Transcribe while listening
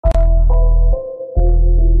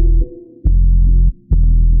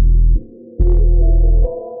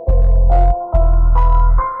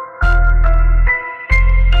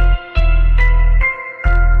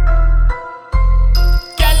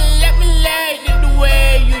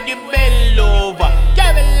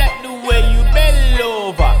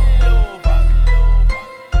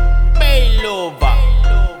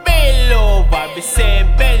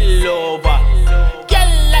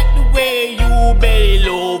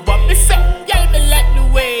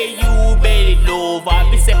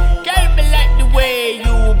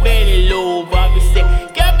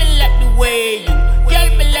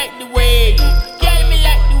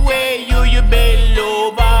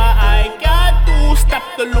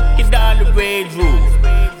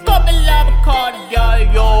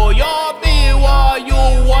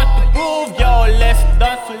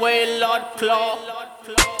claw.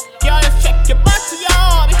 Girl, shake your body,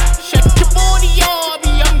 yobby. Shake your booty,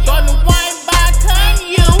 yobby. I'm gonna wind back on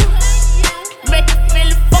you. Make you feel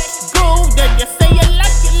the fucking groove. Then you say you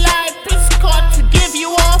like this cut to give you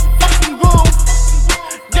a fucking groove.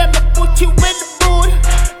 Then I put you in the mood.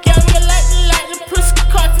 Girl, you like the pussy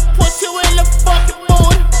cut to put you in the fucking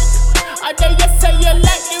mood. And then you say you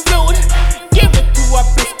like the rude. Give it to her,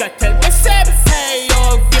 please, tell me, say,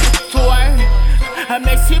 yo, give it to her. I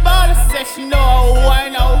make she ball and say she know I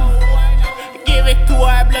know. Give it to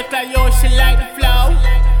her, blood like yo, she like the flow.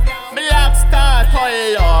 Black star, tall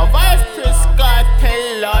love, Vice Prince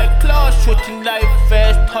Kartel, claw shooting like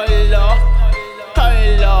face, tall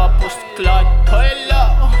pussy clot,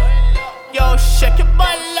 yo, shake your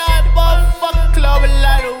body like motherfucker club,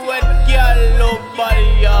 like a wet girl, low body,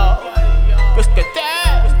 yo. Pussy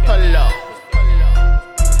tall love.